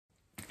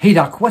Hey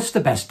doc, what's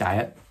the best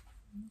diet?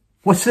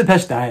 What's the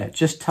best diet?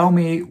 Just tell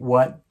me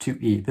what to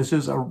eat. This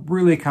is a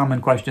really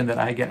common question that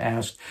I get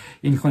asked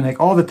in clinic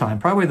all the time.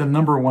 Probably the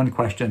number one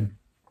question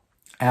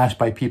asked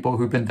by people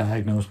who've been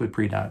diagnosed with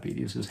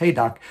prediabetes is, hey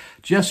doc,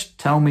 just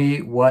tell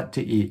me what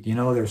to eat. You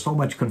know, there's so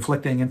much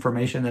conflicting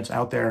information that's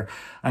out there.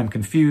 I'm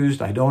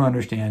confused. I don't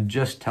understand.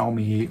 Just tell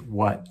me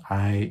what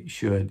I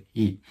should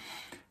eat.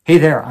 Hey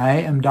there, I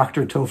am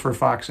Dr. Topher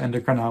Fox,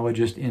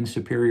 endocrinologist in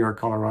Superior,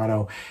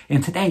 Colorado.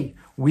 And today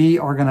we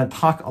are going to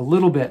talk a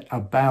little bit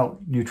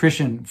about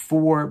nutrition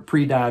for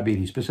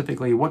prediabetes.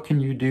 Specifically, what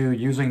can you do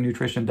using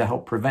nutrition to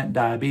help prevent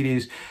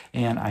diabetes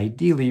and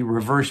ideally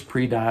reverse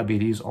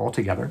prediabetes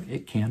altogether.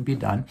 It can be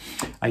done.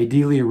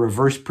 Ideally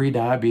reverse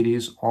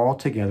prediabetes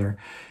altogether.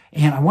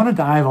 And I want to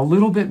dive a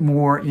little bit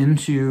more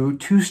into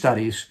two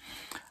studies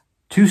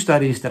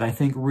that I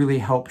think really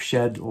help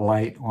shed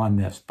light on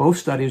this. Both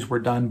studies were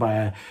done by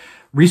a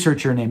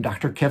researcher named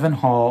Dr. Kevin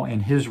Hall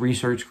and his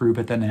research group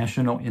at the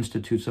National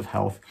Institutes of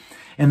Health.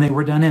 And they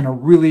were done in a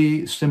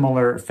really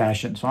similar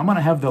fashion. So I'm going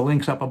to have the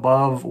links up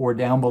above or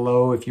down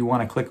below if you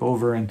want to click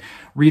over and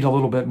read a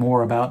little bit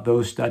more about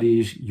those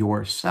studies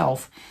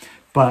yourself.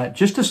 But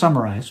just to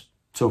summarize,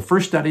 so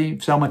first study,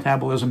 Cell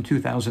Metabolism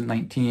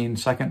 2019,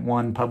 second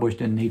one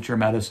published in Nature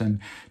Medicine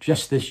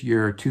just this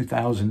year,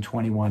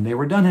 2021. They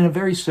were done in a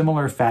very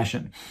similar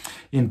fashion.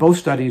 In both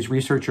studies,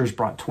 researchers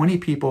brought 20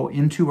 people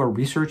into a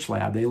research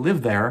lab. They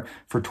lived there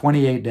for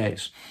 28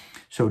 days.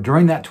 So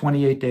during that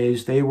 28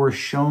 days, they were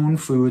shown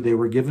food, they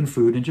were given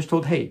food and just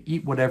told, hey,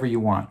 eat whatever you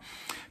want.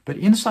 But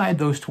inside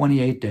those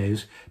 28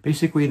 days,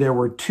 basically there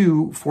were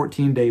two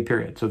 14-day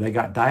periods. So they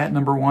got diet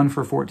number 1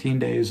 for 14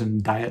 days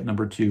and diet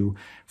number 2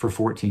 for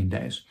 14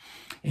 days.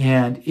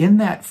 And in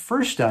that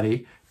first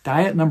study,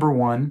 diet number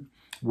 1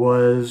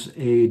 was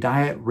a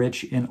diet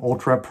rich in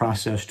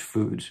ultra-processed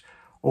foods.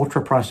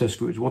 Ultra-processed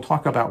foods. We'll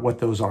talk about what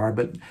those are,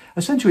 but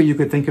essentially you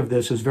could think of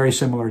this as very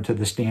similar to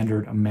the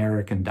standard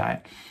American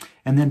diet.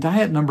 And then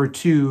diet number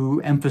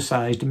 2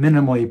 emphasized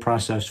minimally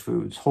processed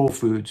foods, whole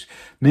foods,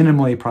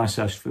 minimally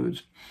processed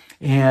foods.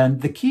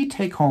 And the key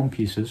take-home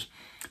pieces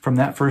from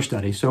that first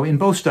study, so in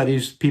both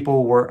studies,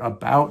 people were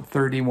about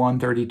 31,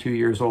 32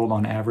 years old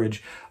on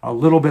average, a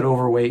little bit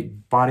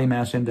overweight, body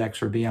mass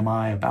index or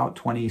BMI about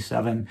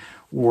 27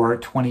 or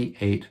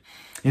 28.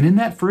 And in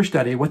that first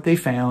study, what they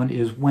found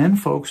is when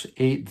folks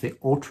ate the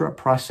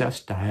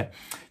ultra-processed diet,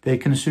 they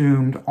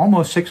consumed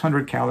almost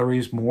 600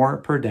 calories more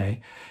per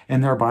day,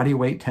 and their body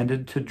weight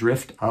tended to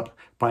drift up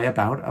by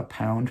about a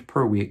pound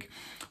per week.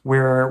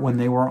 Where when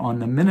they were on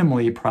the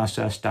minimally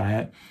processed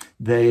diet,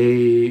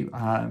 they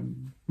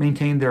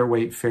maintained their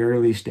weight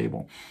fairly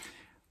stable.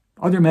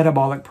 Other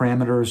metabolic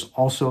parameters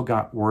also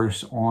got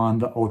worse on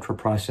the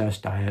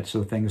ultra-processed diet,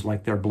 so things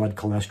like their blood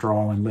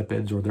cholesterol and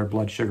lipids or their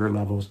blood sugar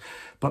levels.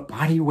 But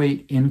body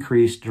weight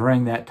increased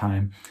during that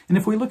time. And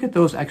if we look at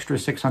those extra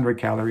 600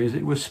 calories,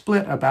 it was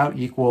split about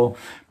equal,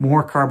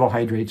 more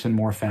carbohydrates and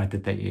more fat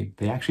that they ate.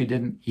 They actually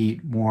didn't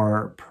eat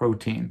more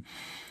protein.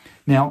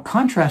 Now,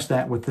 contrast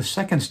that with the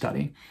second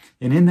study.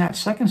 And in that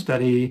second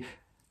study,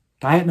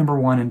 diet number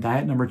 1 and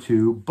diet number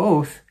 2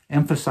 both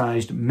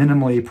emphasized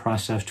minimally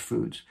processed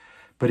foods.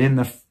 But in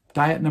the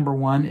diet number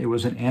 1, it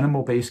was an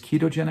animal-based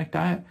ketogenic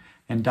diet,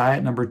 and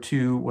diet number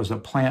 2 was a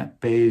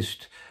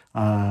plant-based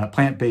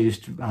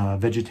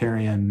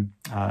vegetarian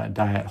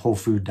diet, whole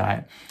food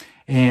diet.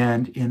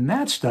 And in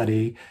that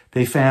study,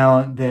 they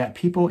found that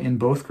people in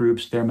both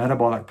groups, their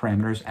metabolic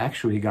parameters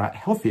actually got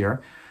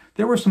healthier.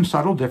 There were some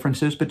subtle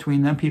differences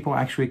between them. People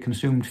actually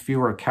consumed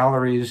fewer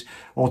calories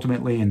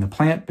ultimately in the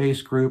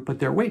plant-based group, but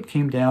their weight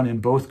came down in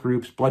both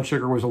groups. Blood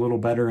sugar was a little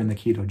better in the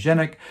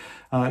ketogenic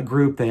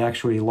group. They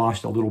actually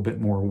lost a little bit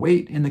more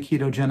weight in the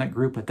ketogenic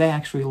group, but they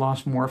actually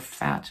lost more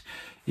fat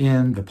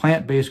in the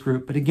plant-based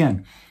group. But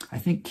again, I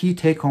think key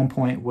take-home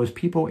point was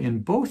people in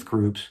both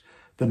groups,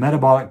 the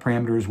metabolic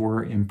parameters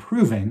were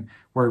improving,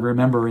 where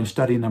remember in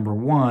study number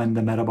 1,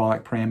 the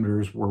metabolic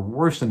parameters were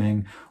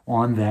worsening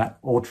on that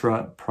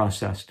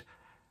ultra-processed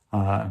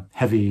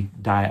heavy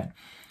diet.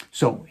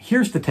 So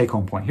here's the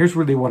take-home point. Here's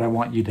really what I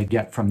want you to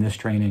get from this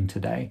training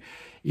today,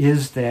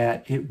 is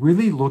that it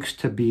really looks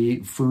to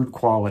be food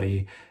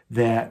quality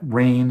that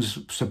reigns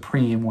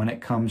supreme when it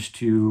comes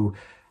to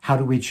how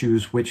do we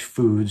choose which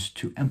foods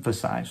to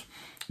emphasize.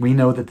 We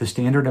know that the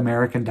standard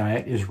American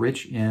diet is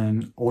rich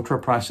in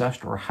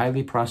ultra-processed or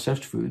highly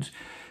processed foods.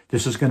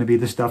 This is going to be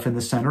the stuff in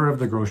the center of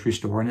the grocery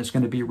store, and it's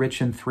going to be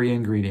rich in 3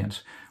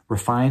 ingredients: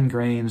 refined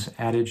grains,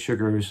 added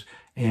sugars,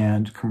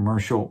 and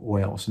commercial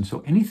oils. And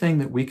so anything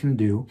that we can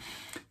do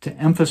to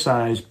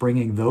emphasize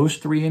bringing those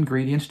 3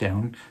 ingredients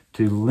down,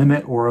 to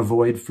limit or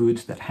avoid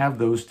foods that have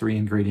those 3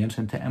 ingredients,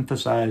 and to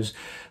emphasize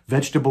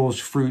vegetables,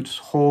 fruits,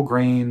 whole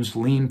grains,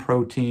 lean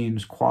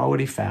proteins,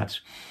 quality fats,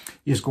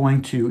 is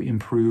going to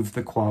improve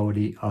the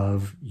quality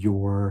of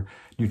your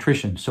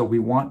nutrition. So we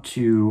want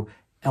to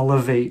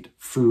elevate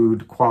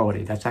food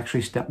quality. That's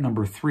actually step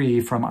number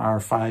 3 from our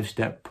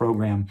 5-step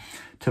program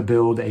to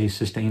build a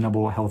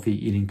sustainable,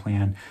 healthy eating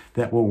plan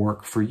that will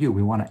work for you.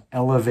 We want to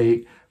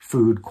elevate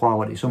food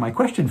quality. So my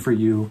question for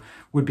you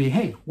would be,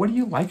 hey, what do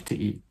you like to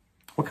eat?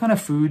 What kind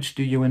of foods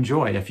do you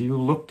enjoy? If you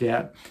looked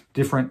at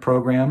different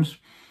programs,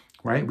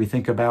 right? We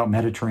think about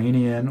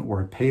Mediterranean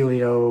or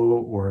paleo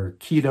or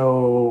keto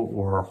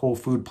or whole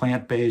food,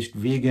 plant-based,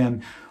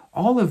 vegan.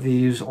 All of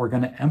these are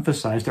going to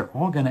emphasize, they're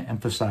all going to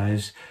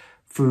emphasize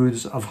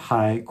foods of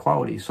high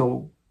quality.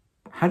 So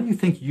how do you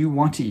think you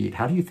want to eat?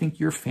 How do you think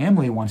your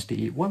family wants to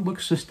eat? What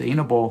looks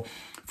sustainable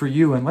for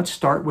you? And let's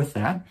start with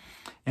that.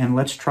 And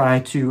let's try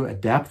to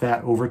adapt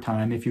that over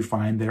time if you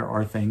find there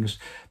are things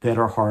that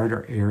are hard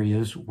or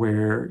areas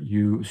where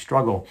you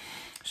struggle.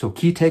 So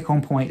key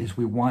take-home point is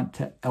we want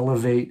to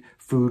elevate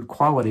food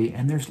quality,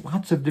 and there's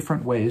lots of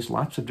different ways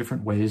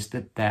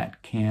that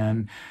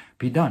can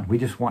be done. We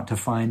just want to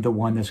find the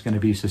one that's going to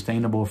be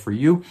sustainable for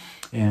you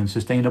and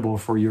sustainable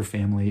for your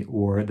family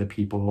or the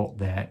people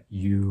that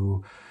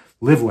you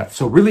live with.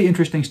 So really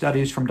interesting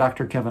studies from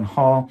Dr. Kevin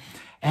Hall.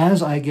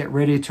 As I get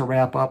ready to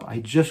wrap up, I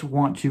just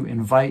want to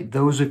invite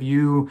those of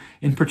you,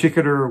 in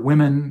particular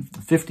women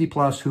 50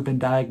 plus who've been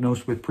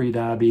diagnosed with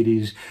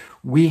prediabetes.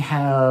 We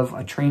have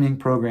a training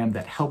program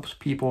that helps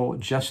people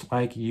just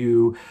like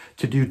you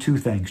to do 2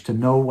 things: to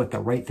know what the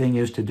right thing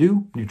is to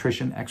do,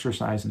 nutrition,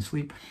 exercise, and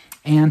sleep,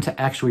 and to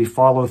actually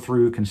follow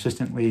through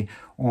consistently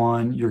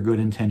on your good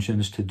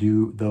intentions to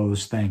do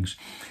those things.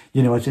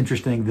 You know, it's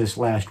interesting, this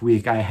last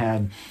week I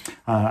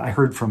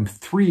heard from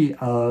 3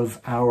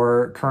 of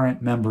our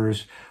current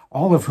members,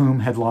 all of whom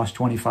had lost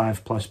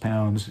 25 plus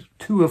pounds,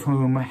 2 of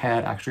whom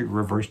had actually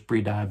reversed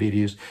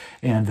prediabetes,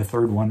 and the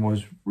 3rd one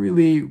was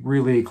really,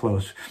 really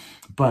close.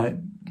 But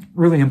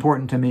really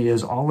important to me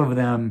is all of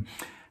them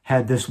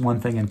had this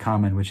one thing in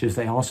common, which is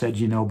they all said,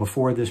 you know,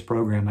 before this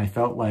program, I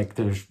felt like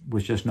there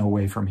was just no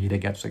way for me to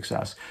get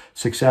success.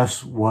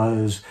 Success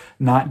was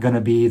not going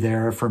to be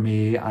there for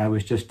me. I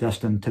was just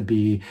destined to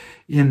be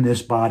in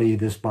this body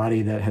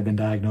that had been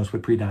diagnosed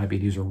with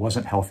prediabetes or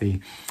wasn't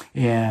healthy.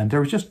 And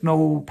there was just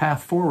no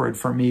path forward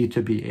for me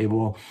to be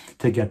able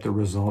to get the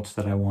results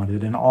that I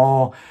wanted. And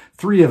all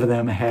 3 of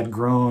them had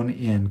grown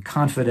in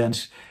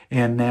confidence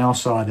and now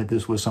saw that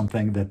this was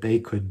something that they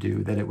could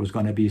do, that it was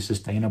going to be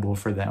sustainable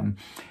for them.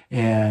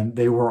 And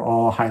they were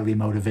all highly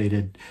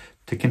motivated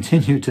to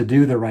continue to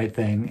do the right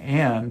thing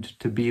and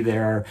to be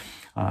there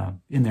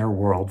in their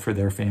world for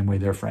their family,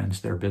 their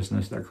friends, their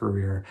business, their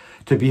career,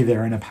 to be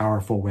there in a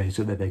powerful way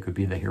so that they could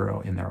be the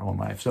hero in their own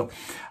life. So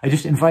I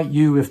just invite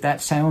you, if that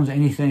sounds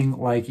anything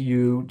like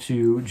you,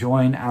 to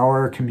join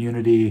our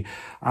community,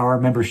 our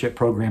membership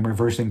program,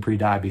 Reversing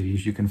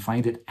Prediabetes. You can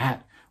find it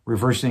at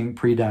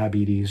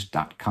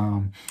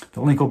reversingprediabetes.com.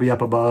 The link will be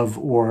up above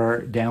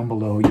or down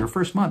below. Your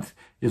first month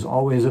is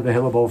always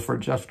available for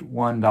just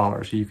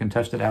 $1, so you can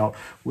test it out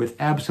with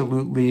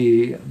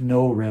absolutely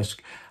no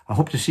risk. I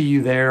hope to see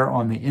you there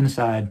on the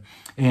inside.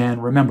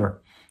 And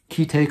remember,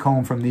 key take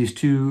home from these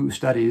 2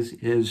 studies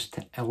is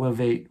to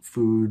elevate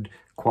food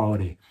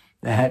quality.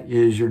 That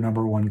is your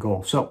number 1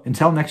 goal. So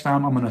until next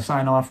time, I'm going to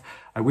sign off.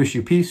 I wish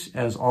you peace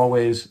as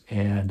always,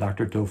 and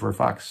Dr. Topher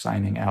Fox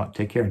signing out.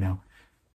 Take care now.